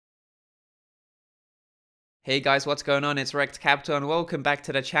Hey guys, what's going on? It's Rekt Capital and welcome back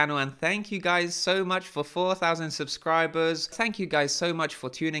to the channel, and thank you guys so much for 4,000 subscribers. Thank you guys so much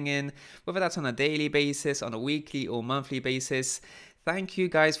for tuning in, whether that's on a daily basis, on a weekly or monthly basis. Thank you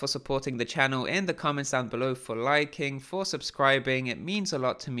guys for supporting the channel in the comments down below, for liking, for subscribing. It means a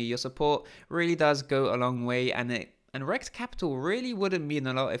lot to me. Your support really does go a long way, and Rekt Capital really wouldn't mean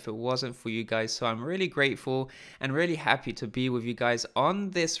a lot if it wasn't for you guys. So I'm really grateful and really happy to be with you guys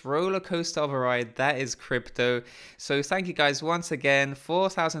on this roller coaster of a ride that is crypto. So thank you guys once again.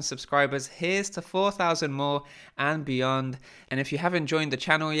 4,000 subscribers. Here's to 4,000 more and beyond. And if you haven't joined the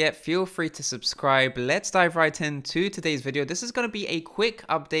channel yet, feel free to subscribe. Let's dive right into today's video. This is going to be a quick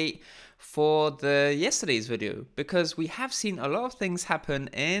update for yesterday's video, because we have seen a lot of things happen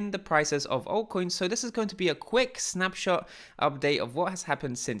in the prices of altcoins. So this is going to be a quick snapshot update of what has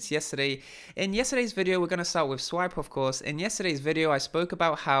happened since yesterday. In yesterday's video, we're going to start with Swipe, of course. In yesterday's video, I spoke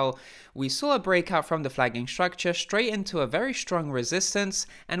about how we saw a breakout from the flagging structure straight into a very strong resistance,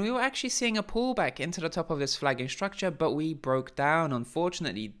 and we were actually seeing a pullback into the top of this flagging structure, but we broke down,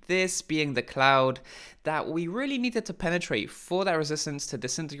 unfortunately, this being the cloud that we really needed to penetrate for that resistance to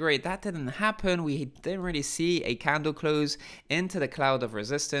disintegrate. That didn't happen. We didn't really see a candle close into the cloud of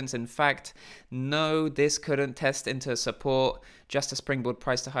resistance. In fact, no, this couldn't test into support, just a springboard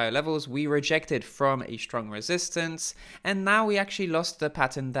price to higher levels. We rejected from a strong resistance, and now we actually lost the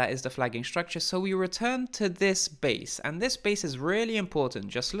pattern that is the flagging structure. So we returned to this base, and this base is really important.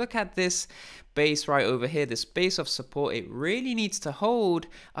 Just look at this base right over here, this base of support. It really needs to hold,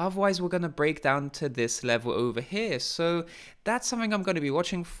 otherwise we're going to break down to this level over here. So that's something I'm going to be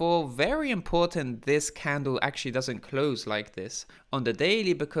watching for. Very important this candle actually doesn't close like this on the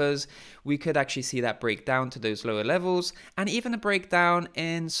daily, because we could actually see that break down to those lower levels, and even a breakdown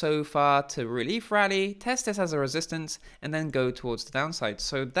in so far to relief rally, test this as a resistance, and then go towards the downside.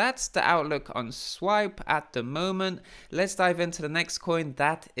 So that's the outlook on Swipe at the moment. Let's dive into the next coin,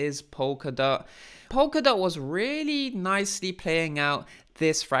 that is Polkadot. Polkadot was really nicely playing out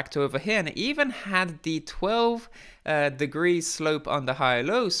this fractal over here, and it even had the 12 degree slope on the high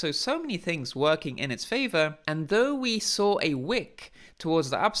low. So many things working in its favor. And though we saw a wick towards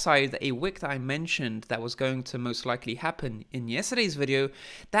the upside, a wick that I mentioned that was going to most likely happen in yesterday's video,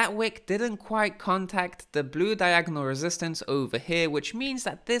 that wick didn't quite contact the blue diagonal resistance over here, which means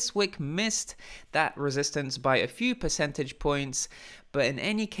that this wick missed that resistance by a few percentage points. But in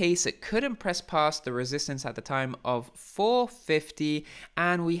any case, it couldn't press past the resistance at the time of 450,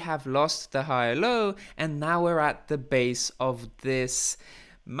 and we have lost the higher low, and now we're at the base of this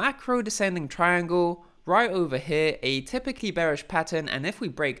macro descending triangle right over here, a typically bearish pattern. And if we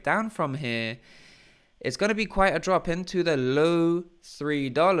break down from here, it's going to be quite a drop into the low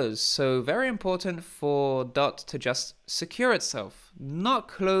 $3. So very important for DOT to just secure itself, not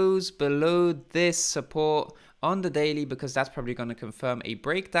close below this support on the daily, because that's probably going to confirm a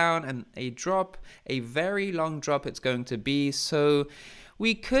breakdown and a drop, a very long drop it's going to be. So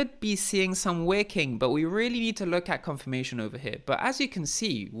we could be seeing some wicking, but we really need to look at confirmation over here. But as you can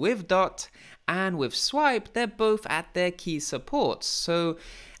see, with DOT and with Swipe, they're both at their key supports. So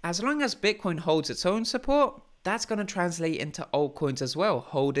as long as Bitcoin holds its own support, that's going to translate into altcoins as well,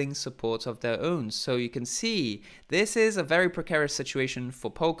 holding supports of their own. So you can see this is a very precarious situation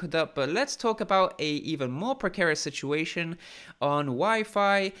for Polkadot. But let's talk about a even more precarious situation on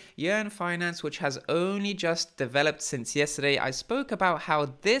YFI, Yearn.Finance, which has only just developed since yesterday. I spoke about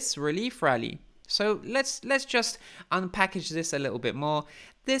how this relief rally, so let's just unpackage this a little bit more.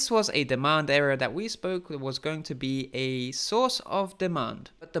 This was a demand area that we spoke was going to be a source of demand,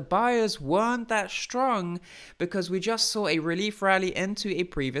 but the buyers weren't that strong because we just saw a relief rally into a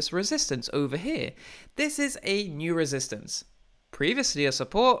previous resistance over here. This is a new resistance, previously a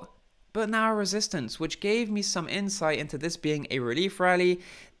support, but now a resistance, which gave me some insight into this being a relief rally,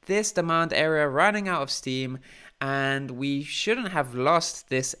 this demand area running out of steam. And we shouldn't have lost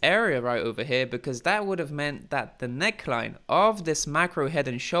this area right over here, because that would have meant that the neckline of this macro head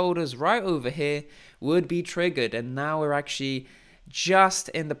and shoulders right over here would be triggered. And now we're actually just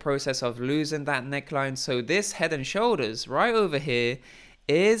in the process of losing that neckline. So this head and shoulders right over here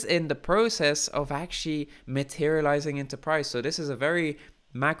is in the process of actually materializing into price. So this is a very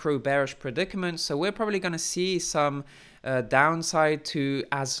macro bearish predicament. So we're probably going to see some downside to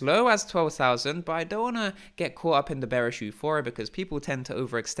as low as 12,000, but I don't want to get caught up in the bearish euphoria because people tend to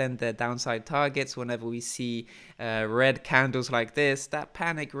overextend their downside targets whenever we see red candles like this. That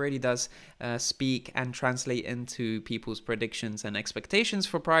panic really does speak and translate into people's predictions and expectations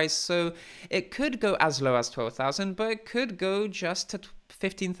for price. So it could go as low as 12,000, but it could go just to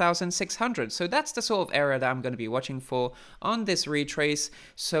 15,600. So that's the sort of area that I'm going to be watching for on this retrace.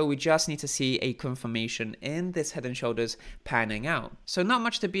 So we just need to see a confirmation in this head and shoulders panning out. So not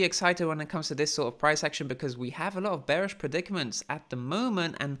much to be excited when it comes to this sort of price action because we have a lot of bearish predicaments at the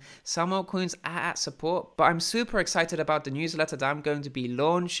moment and some altcoins are at support. But I'm super excited about the newsletter that I'm going to be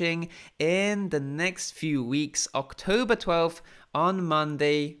launching in the next few weeks, October 12th, on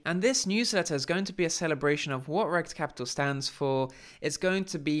Monday. And this newsletter is going to be a celebration of what Rekt Capital stands for. It's going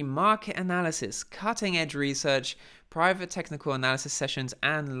to be market analysis, cutting edge research, private technical analysis sessions,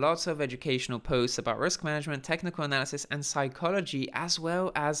 and lots of educational posts about risk management, technical analysis, and psychology, as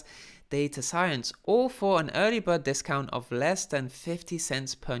well as data science, all for an early bird discount of less than 50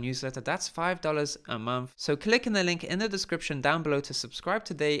 cents per newsletter. That's $5 a month. So click in the link in the description down below to subscribe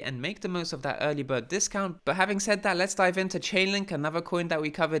today and make the most of that early bird discount. But having said that, let's dive into Chainlink, another coin that we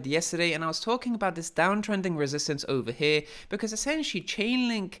covered yesterday. And I was talking about this downtrending resistance over here because essentially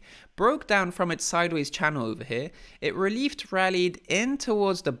Chainlink broke down from its sideways channel over here. It rallied in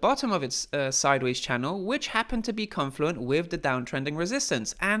towards the bottom of its sideways channel, which happened to be confluent with the downtrending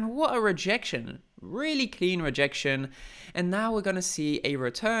resistance. And what a rejection, really clean rejection. And now we're going to see a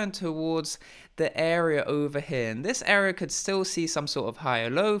return towards the area over here. And this area could still see some sort of higher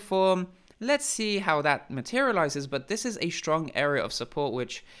low form. Let's see how that materializes, but this is a strong area of support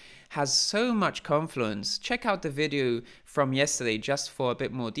which has so much confluence. Check out the video from yesterday just for a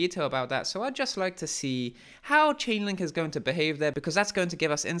bit more detail about that. So I'd just like to see how Chainlink is going to behave there because that's going to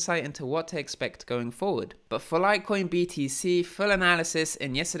give us insight into what to expect going forward. But for Litecoin BTC, full analysis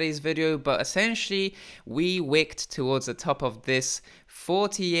in yesterday's video, but essentially we wicked towards the top of this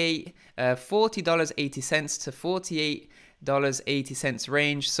 $40.80 to $48.80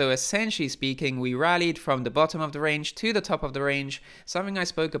 range. So essentially speaking, we rallied from the bottom of the range to the top of the range, something I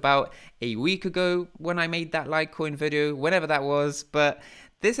spoke about a week ago when I made that Litecoin video, whenever that was. But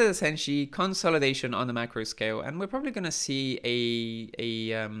this is essentially consolidation on the macro scale, and we're probably going to see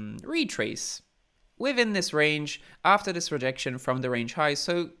a retrace within this range after this rejection from the range high.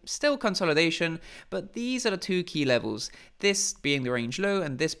 So still consolidation, but these are the two key levels, this being the range low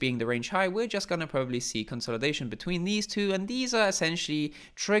and this being the range high. We're just going to probably see consolidation between these two, and these are essentially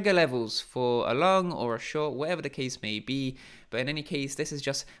trigger levels for a long or a short, whatever the case may be. But in any case, this is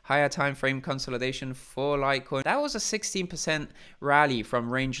just higher time frame consolidation for Litecoin. That was a 16% rally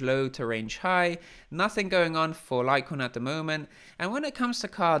from range low to range high. Nothing going on for Litecoin at the moment. And when it comes to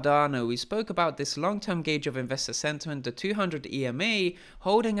Cardano, we spoke about this long-term gauge of investor sentiment, the 200 EMA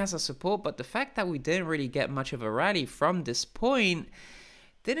holding as a support, but the fact that we didn't really get much of a rally from this point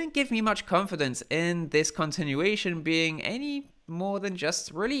didn't give me much confidence in this continuation being any more than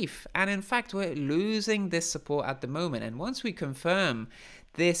just relief. And in fact, we're losing this support at the moment, and once we confirm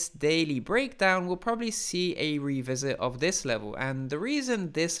this daily breakdown, we'll probably see a revisit of this level. And the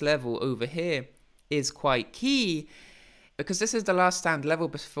reason this level over here is quite key because this is the last stand level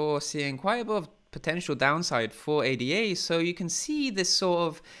before seeing quite a bit of potential downside for ADA. So you can see this sort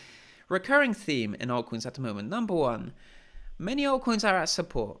of recurring theme in altcoins at the moment. Number one, many altcoins are at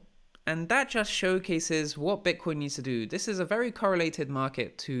support, and that just showcases what Bitcoin needs to do. This is a very correlated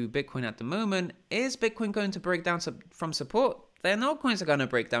market to Bitcoin at the moment. Is Bitcoin going to break down from support? Then altcoins are going to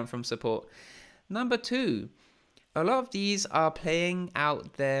break down from support. Number two, a lot of these are playing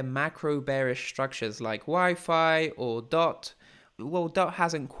out their macro bearish structures like YFI or DOT. Well, DOT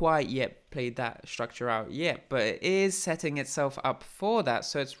hasn't quite yet played that structure out yet, but it is setting itself up for that.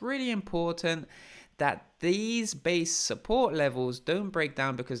 So it's really important that these base support levels don't break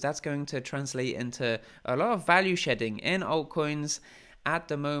down, because that's going to translate into a lot of value shedding in altcoins at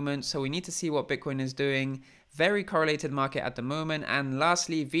the moment. So we need to see what Bitcoin is doing. Very correlated market at the moment. And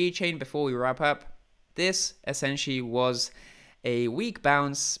lastly, VeChain, before we wrap up, this essentially was a weak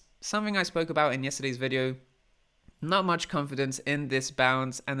bounce, something I spoke about in yesterday's video. Not much confidence in this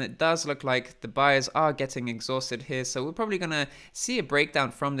bounce, and it does look like the buyers are getting exhausted here. So we're probably going to see a breakdown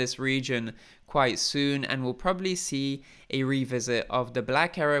from this region quite soon, and we'll probably see a revisit of the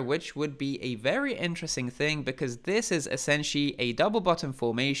black arrow, which would be a very interesting thing because this is essentially a double bottom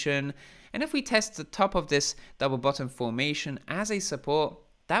formation. And if we test the top of this double bottom formation as a support,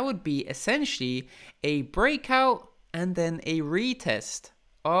 that would be essentially a breakout and then a retest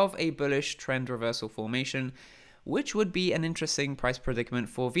of a bullish trend reversal formation. which would be an interesting price predicament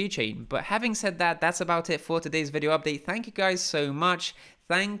for VeChain. But having said that, that's about it for today's video update. Thank you guys so much.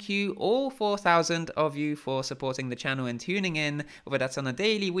 Thank you all 4,000 of you for supporting the channel and tuning in, whether that's on a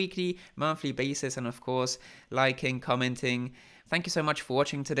daily, weekly, monthly basis, and of course, liking, commenting. Thank you so much for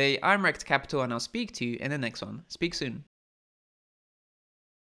watching today. I'm Rekt Capital, and I'll speak to you in the next one. Speak soon.